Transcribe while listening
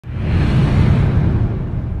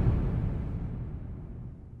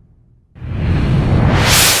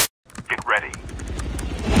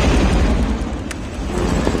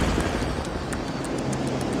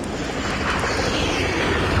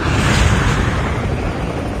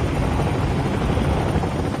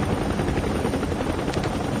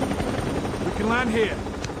here.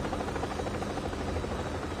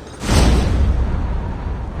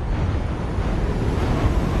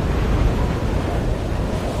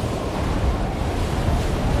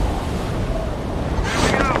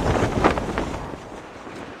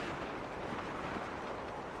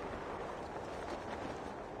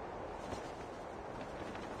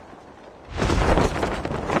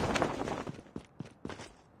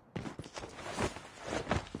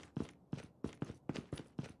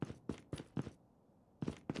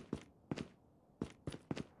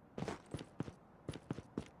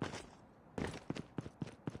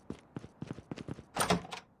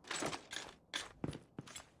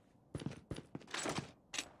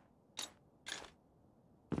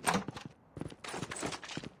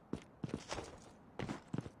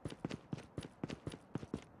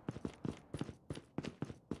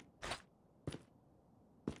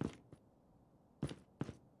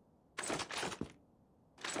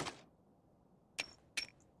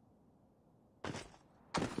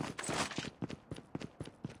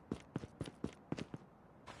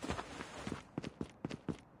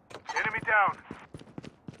 Enemy down.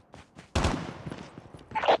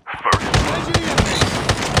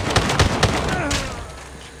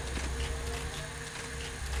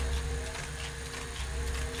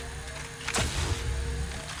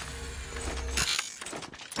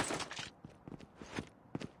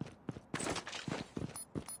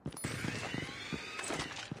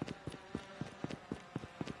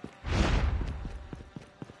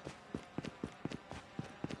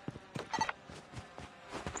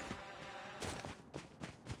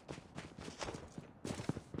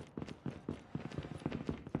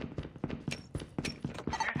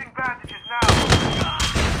 Bandages now.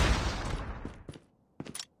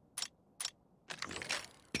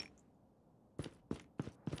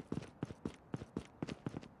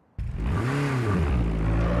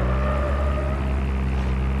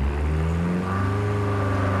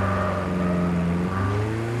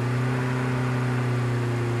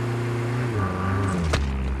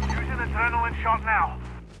 Using adrenaline shot now.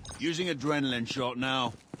 Using adrenaline shot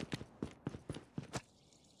now.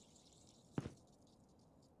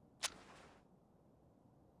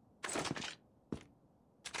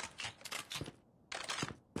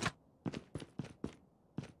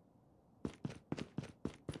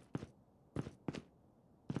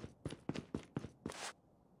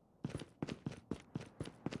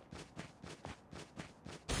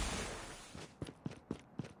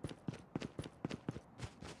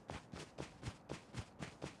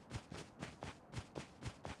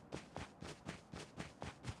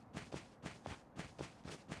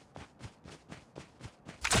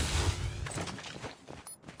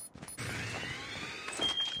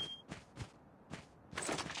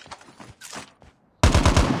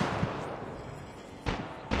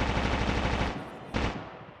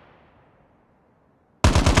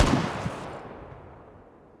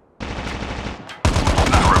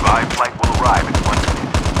 Flight will arrive in 1 minute.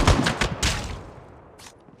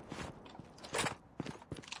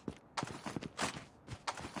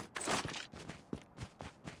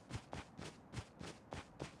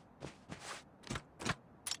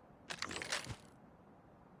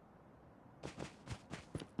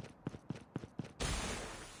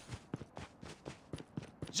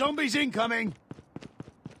 Zombies incoming!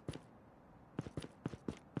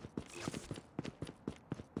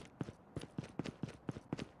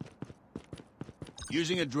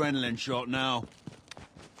 Using adrenaline shot now.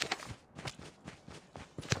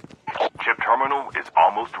 Chip terminal is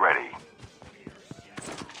almost ready.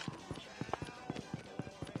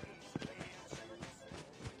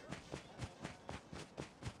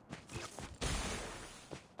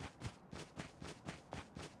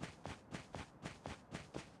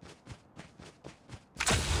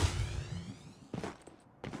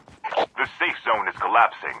 The safe zone is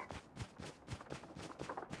collapsing.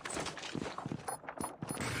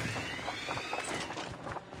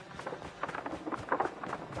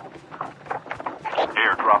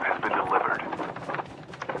 Airdrop has been delivered.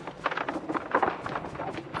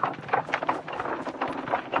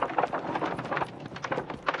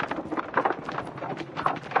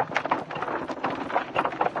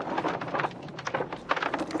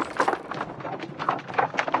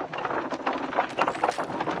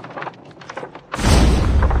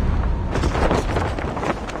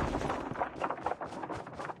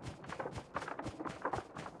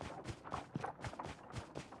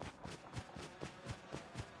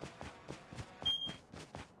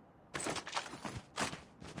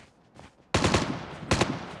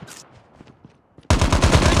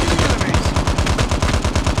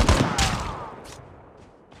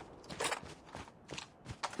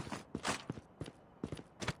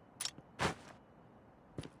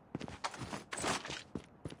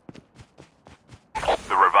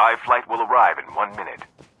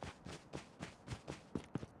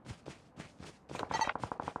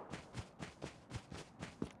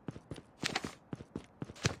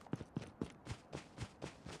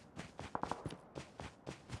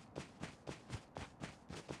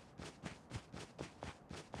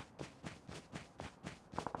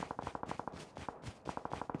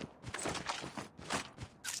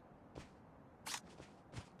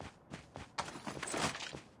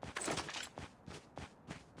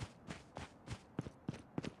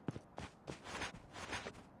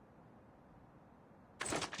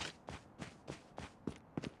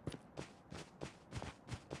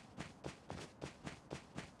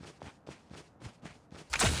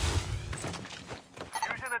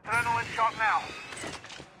 adrenaline shot now.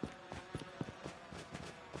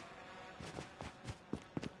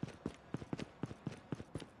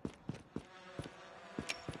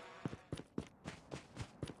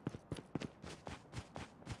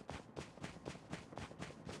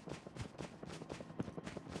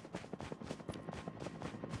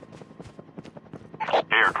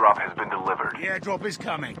 Airdrop has been delivered. The airdrop is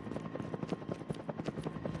coming.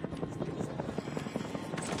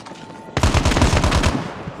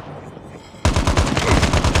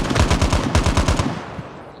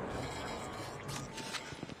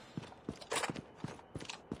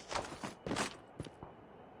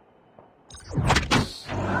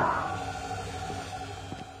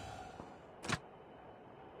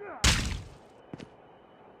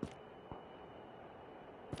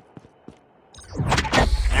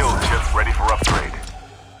 Skill chip ready for upgrade.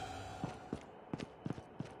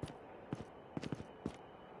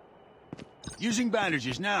 Using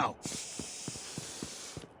bandages now.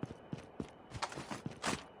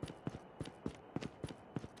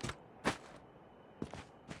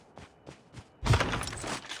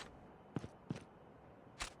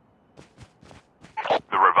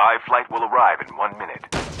 The revived flight will arrive in 1 minute.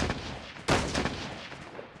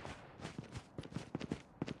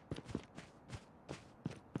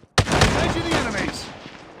 Engaging the enemies.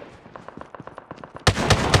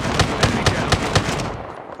 Enemy down.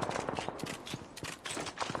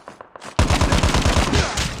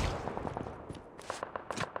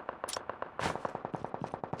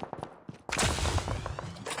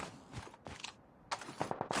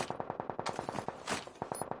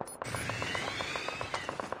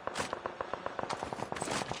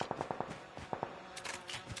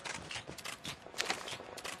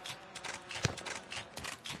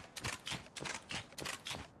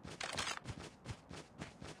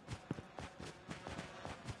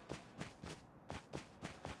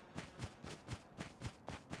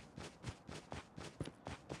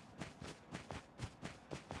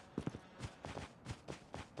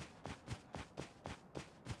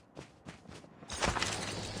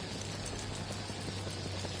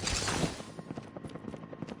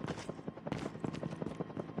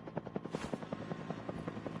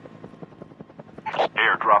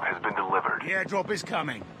 Airdrop has been delivered. The airdrop is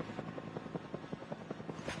coming.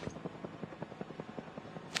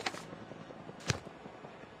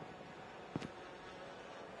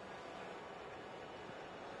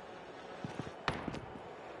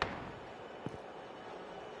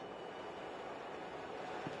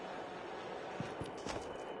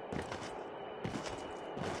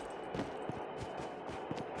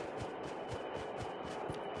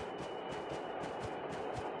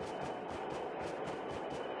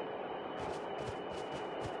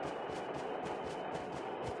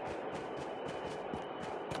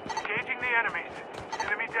 Engaging the enemies.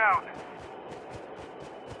 Enemy down.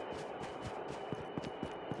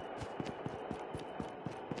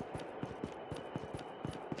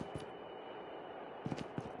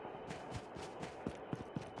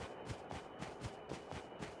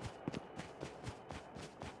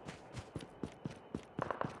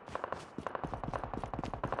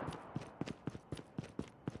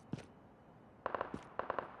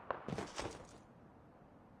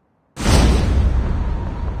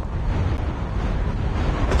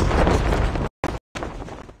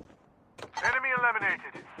 Enemy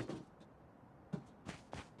eliminated.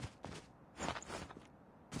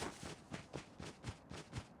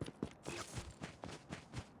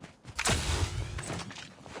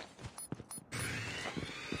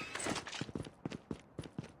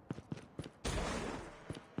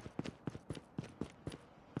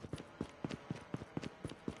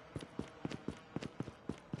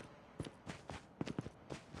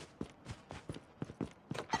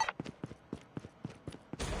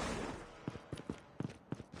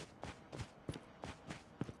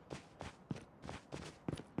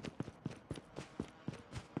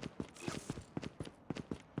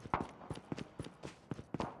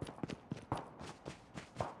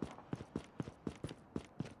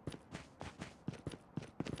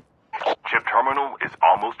 Chip terminal is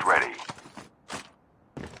almost ready.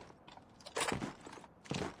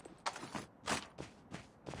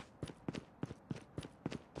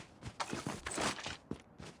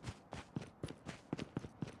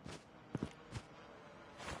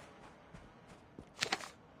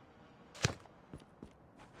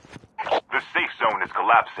 The safe zone is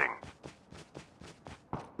collapsing.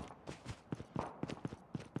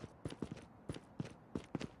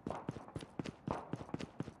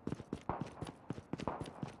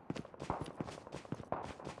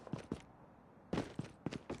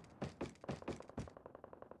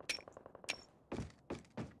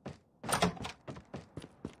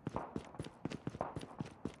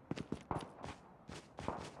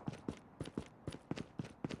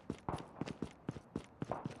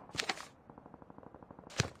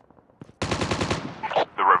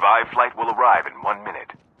 flight will arrive in 1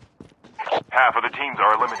 minute. Half of the teams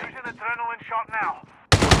are eliminated. Using adrenaline shot now.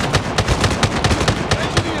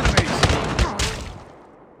 Engaging the enemies!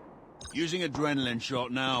 Using adrenaline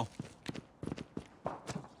shot now.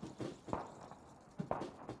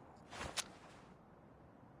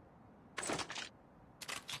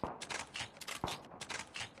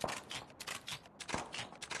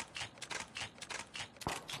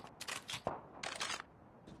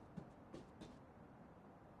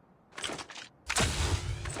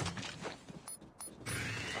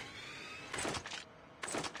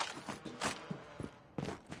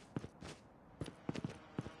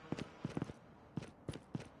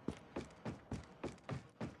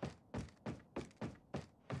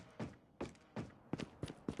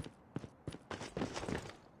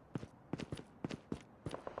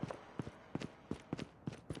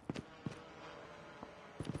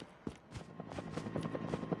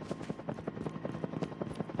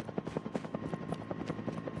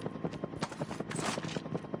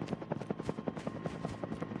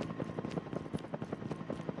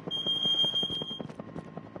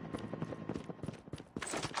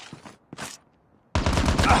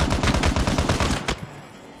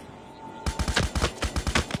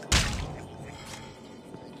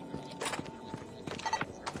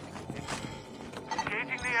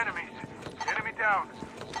 Engaging the enemies. Enemy down.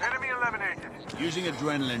 Enemy eliminated. Using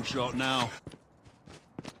adrenaline shot now.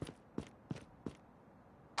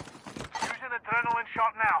 Using adrenaline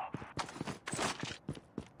shot now.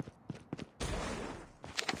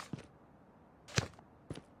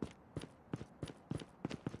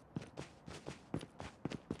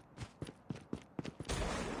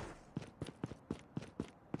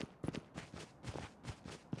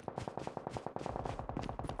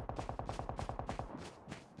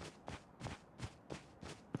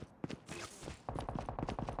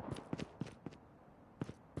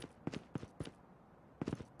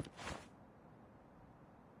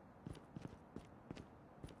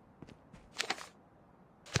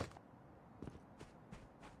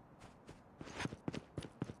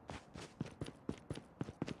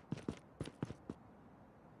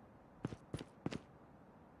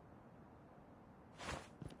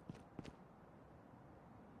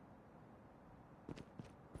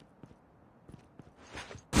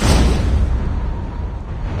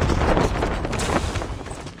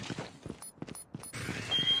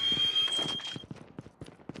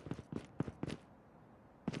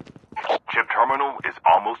 Chip terminal is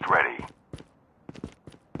almost ready.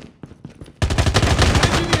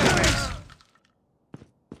 Engaging the enemies!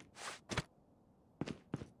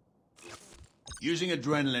 Using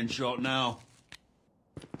adrenaline shot now.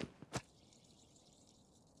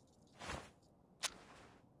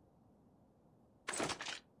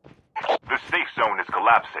 The safe zone is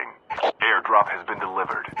collapsing. Airdrop has been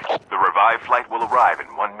delivered. The revived flight will arrive in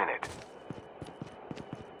 1 minute.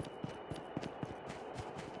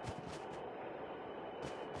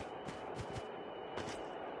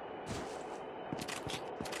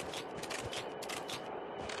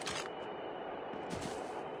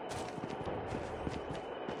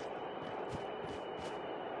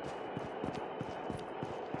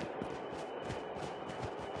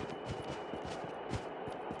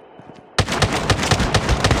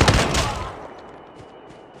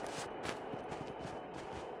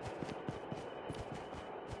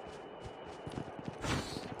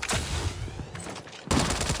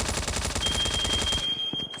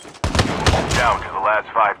 Down to the last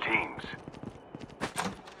 5 teams.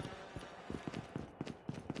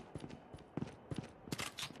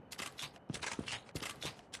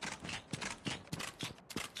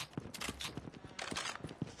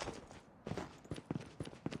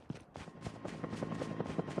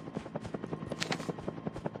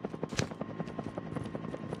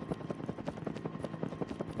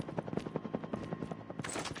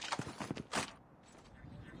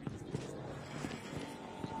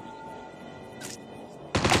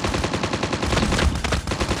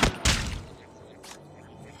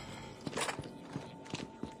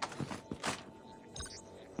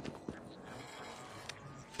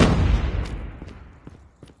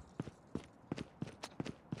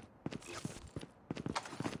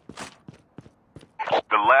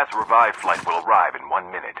 The last revived flight will arrive in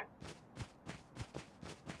 1 minute.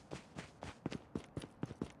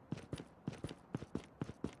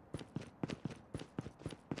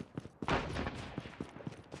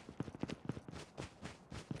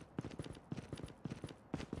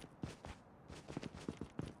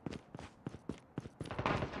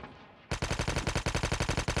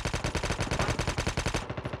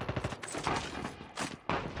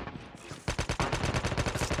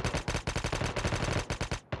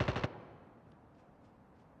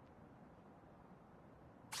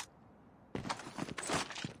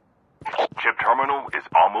 terminal is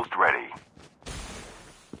almost ready.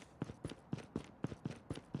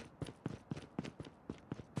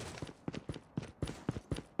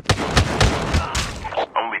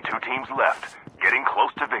 Only 2 teams left, getting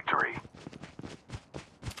close to victory.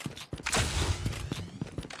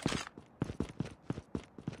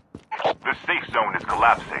 The safe zone is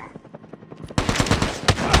collapsing.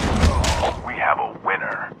 We have a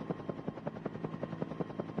winner.